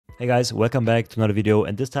Hey guys, welcome back to another video,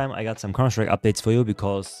 and this time I got some Counter-Strike updates for you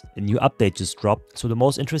because a new update just dropped. So the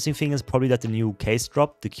most interesting thing is probably that the new case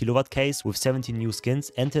dropped, the kilowatt case with 17 new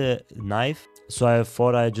skins and a knife. So I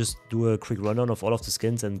thought I'd just do a quick rundown of all of the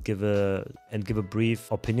skins and give a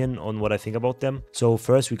brief opinion on what I think about them. So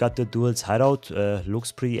first we got the Duel's hideout,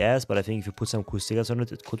 looks pretty ass, but I think if you put some cool stickers on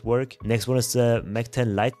it, it could work. Next one is the Mac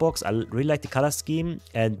 10 Lightbox. I really like the color scheme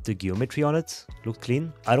and the geometry on it, looks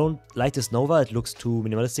clean. I don't like this Nova, it looks too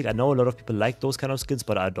minimalistic. I know a lot of people like those kind of skins,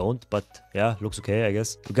 but I don't. But yeah, looks okay, I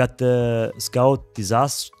guess. We got the Scout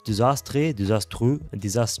Disastrous. With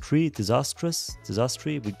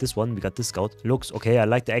this one, we got this Scout. Looks okay. I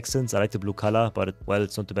like the accents. I like the blue color, but well,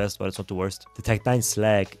 it's not the best, but it's not the worst. The Tech 9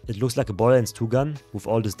 Slag. It looks like a Borderlands 2 gun with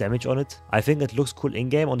all this damage on it. I think it looks cool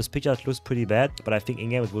in-game. On this picture, it looks pretty bad, but I think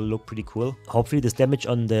in-game it will look pretty cool. Hopefully, this damage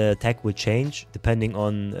on the tech will change depending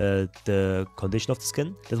on the condition of the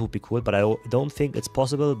skin. That would be cool, but I don't think it's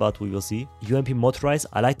possible, but we will see. UMP Motorized.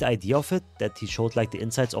 I like the idea of it, that he showed like the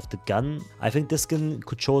insides of the gun. I think this skin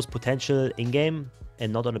could show potential in-game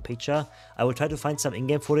and not on the picture. I will try to find some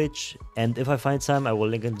in-game footage, and if I find some, I will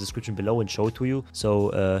link in the description below and show it to you.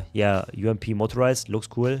 So yeah, UMP Motorized looks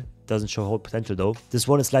cool. Doesn't show whole potential though. This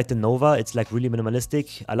one is like the Nova. It's like really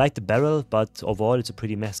minimalistic. I like the barrel, but overall it's a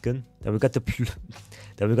pretty meh skin. Then we got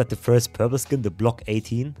the first purple skin, the Block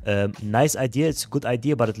 18. Nice idea. It's a good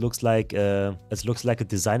idea, but it looks like a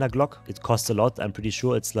designer Glock. It costs a lot. I'm pretty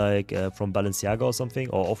sure it's like from Balenciaga or something,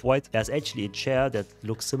 or Off-White. There's actually a chair that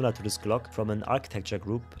looks similar to this Glock from an architecture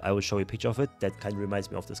group. I will show you a picture of it. That kind of reminds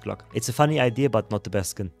me of this Glock. It's a funny idea, but not the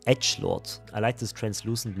best skin. Edgelord. I like this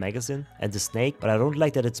translucent magazine and the snake, but I don't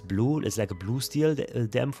like that it's blue. It's like a blue steel, the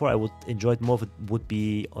M4. I would enjoy it more if it would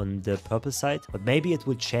be on the purple side, but maybe it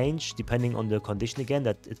will change depending on the condition again,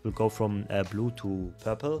 that it will go from blue to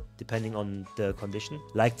purple depending on the condition,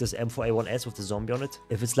 like this M4A1S with the zombie on it.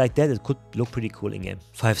 If it's like that, it could look pretty cool in game.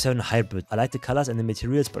 5.7 Hybrid. I like the colors and the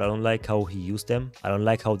materials, but I don't like how he used them. I don't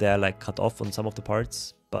like how they're like cut off on some of the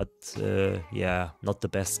parts. But yeah, not the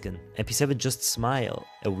best skin. MP7 Just Smile.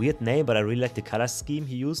 A weird name, but I really like the color scheme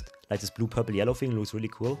he used. Like this blue, purple, yellow thing looks really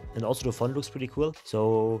cool. And also the font looks pretty cool.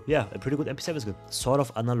 So yeah, a pretty good MP7 skin. Sort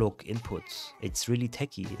of analog input. It's really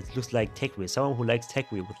techy. It looks like TechWear. Someone who likes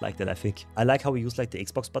TechWear would like that, I think. I like how he used like the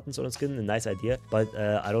Xbox buttons on the skin. A nice idea. But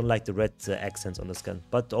I don't like the red accents on the skin.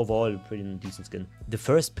 But overall, pretty decent skin. The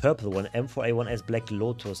first purple one, M4A1S Black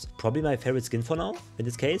Lotus. Probably my favorite skin for now. In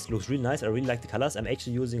this case, looks really nice. I really like the colors. I'm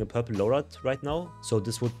actually using a purple loadout right now. So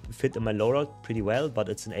this would fit in my loadout pretty well. But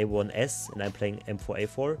it's an A1S and I'm playing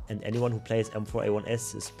M4A4. And anyone who plays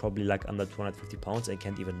M4A1S is probably like under 250 pounds and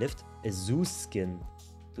can't even lift. A Zeus skin.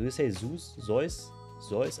 Do you say Zeus? Zeus?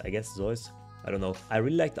 Zeus? I guess Zeus. I don't know. I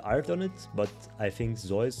really like the art on it, but I think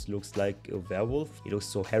Zeus looks like a werewolf. He looks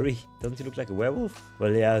so hairy. Doesn't he look like a werewolf?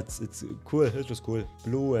 Well, yeah, it's cool. It looks cool.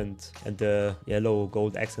 Blue and the yellow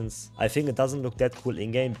gold accents. I think it doesn't look that cool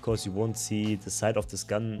in-game because you won't see the side of this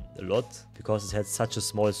gun a lot because it has such a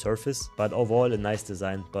small surface. But overall, a nice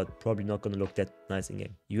design, but probably not gonna look that nice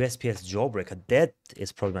in-game. USPS Jawbreaker. That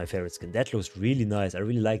is probably my favorite skin. That looks really nice. I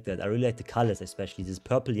really like that. I really like the colors, especially this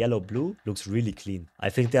purple, yellow, blue. Looks really clean.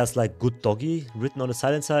 I think there's like good doggy written on the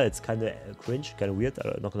silencer. It's kind of cringe, kind of weird.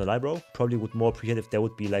 I'm not gonna lie, bro. Probably would more appreciate if there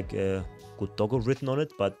would be like a good doggo written on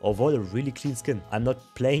it, but overall a really clean skin. I'm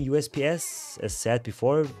not playing USPS as said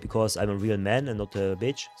before because I'm a real man and not a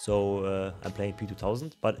bitch, so I'm playing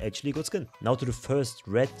P2000, but actually good skin. Now to the first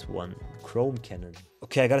red one, Chrome Cannon.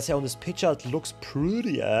 Okay, I gotta say on this picture it looks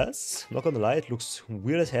pretty ass. Not gonna lie, it looks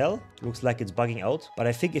weird as hell. Looks like it's bugging out. But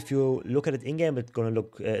I think if you look at it in-game, it's gonna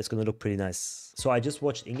look pretty nice. So I just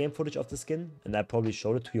watched in-game footage of the skin and I probably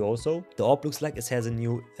showed it to you also. The orb looks like it has a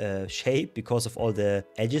new shape because of all the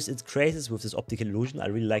edges it creates with this optical illusion. I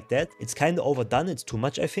really like that. It's kind of overdone. It's too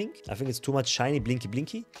much, I think. I think it's too much shiny,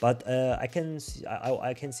 blinky. But I can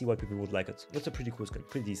see why people would like it. It's a pretty cool skin,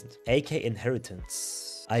 pretty decent. AK Inheritance.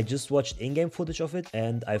 I just watched in-game footage of it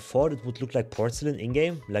and I thought it would look like porcelain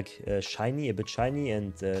in-game, like shiny, a bit shiny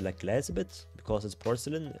and like glass a bit. Because it's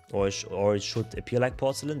porcelain, or it should appear like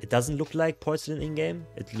porcelain. It doesn't look like porcelain in-game.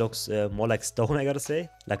 It looks more like stone, I gotta say,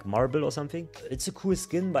 like marble or something. It's a cool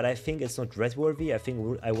skin, but I think it's not red worthy. I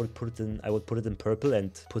think I would put it in purple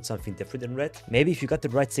and put something different in red. Maybe if you got the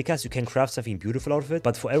right stickers, you can craft something beautiful out of it.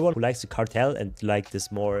 But for everyone who likes the cartel and like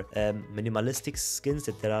this more minimalistic skins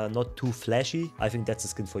that are not too flashy, I think that's the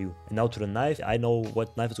skin for you. And now to the knife. I know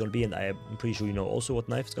what knife it's gonna be, and I'm pretty sure you know also what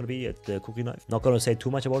knife it's gonna be. It's the Kukri knife. Not gonna say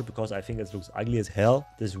too much about it because I think it looks ugly as hell.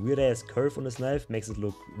 This weird ass curve on this knife makes it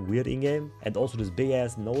look weird in-game. And also this big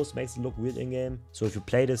ass nose makes it look weird in-game. So if you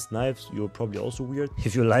play this knife, you're probably also weird.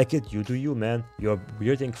 If you like it, you do you, man. You're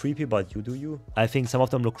weird and creepy, but you do you. I think some of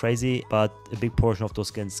them look crazy, but a big portion of those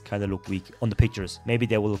skins kind of look weak on the pictures. Maybe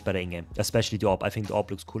they will look better in-game, especially the AWP. I think the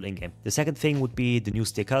AWP looks cool in-game. The second thing would be the new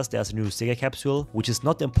stickers. There's a new sticker capsule, which is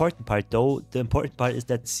not the important part though. The important part is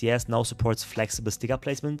that CS now supports flexible sticker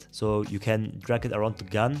placement. So you can drag it around the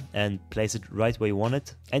gun and place it right where you want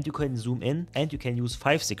it. And you can zoom in and you can use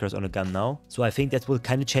 5 stickers on a gun now. So I think that will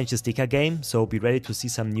kind of change the sticker game. So be ready to see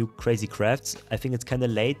some new crazy crafts. I think it's kind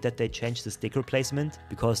of late that they changed the sticker placement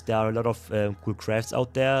because there are a lot of cool crafts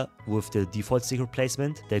out there with the default sticker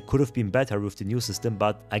placement. They could have been better with the new system,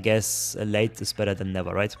 but I guess late is better than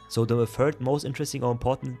never, right? So the third most interesting or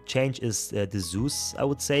important change is the Zeus, I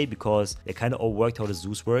would say, because they kind of all worked how the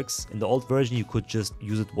Zeus works. In the old version, you could just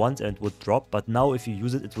use it once and it would drop, but now if you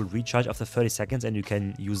use it, it will recharge after 30 seconds and you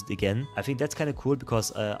can use it again. I think that's kind of cool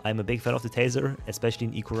because I'm a big fan of the taser, especially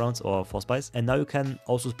in eco rounds or force buys. And now you can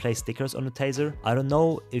also place stickers on the taser. I don't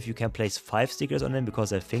know if you can place 5 stickers on them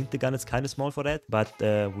because I think the gun is kind of small for that, but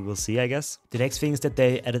we will see, I guess. The next thing is that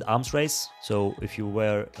they added arms race. So if you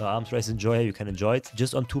were an arms race enjoyer, you can enjoy it.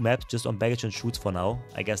 Just on 2 maps, just on baggage and shoots for now.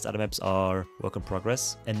 I guess the other maps are work in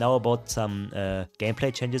progress. And now about some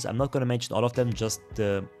gameplay changes. I'm not going to mention all of them, just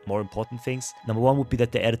the more important things. Number 1 would be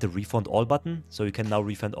that they added the refund all button. So you can now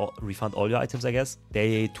refund all your items, I guess.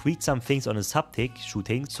 They tweaked some things on the sub-tick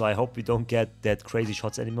shooting. So I hope we don't get that crazy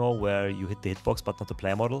shots anymore where you hit the hitbox but not the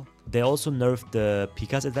player model. They also nerfed the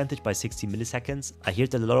Pika's advantage by 60 milliseconds. I hear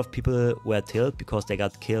that a lot of people were tilted because they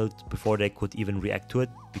got killed before they could even react to it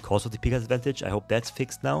because of the Pika's advantage. I hope that's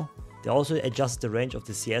fixed now. They also adjusted the range of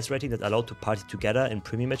the CS rating that allowed to party together in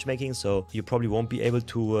premium matchmaking, so you probably won't be able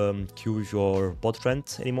to queue with your bot friend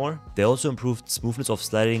anymore. They also improved smoothness of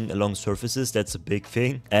sliding along surfaces. That's a big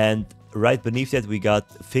thing. And right beneath that, we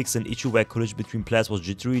got fixed an issue where collision between players was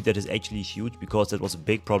jittery. That is actually huge because that was a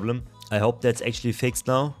big problem. I hope that's actually fixed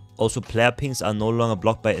now. Also, player pings are no longer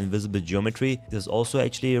blocked by invisible geometry. This is also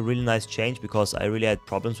actually a really nice change because I really had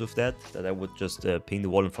problems with that I would just ping the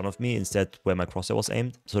wall in front of me instead where my crosshair was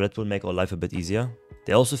aimed. So that will make our life a bit easier.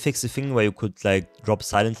 They also fixed the thing where you could like drop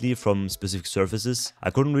silently from specific surfaces. I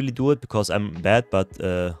couldn't really do it because I'm bad, but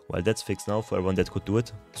well, that's fixed now for everyone that could do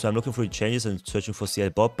it. So I'm looking for the changes and searching for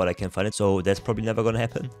CL Bob, but I can't find it, so that's probably never gonna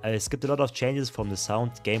happen. I skipped a lot of changes from the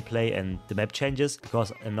sound, gameplay and the map changes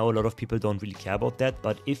because I know a lot of people don't really care about that,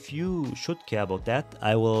 but if you should care about that,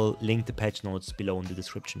 I will link the patch notes below in the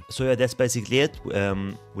description. So yeah, that's basically it.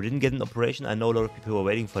 We didn't get an operation. I know a lot of people were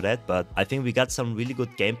waiting for that, but I think we got some really good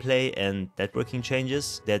gameplay and networking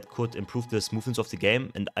changes that could improve the smoothness of the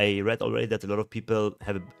game. And I read already that a lot of people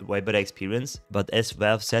have a way better experience, but as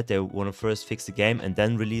Valve said, they want to first fix the game and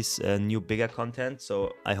then release new bigger content.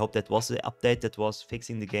 So I hope that was the update that was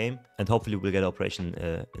fixing the game, and hopefully we'll get operation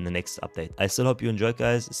in the next update. I still hope you enjoyed,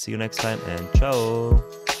 guys. See you next time and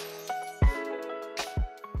ciao.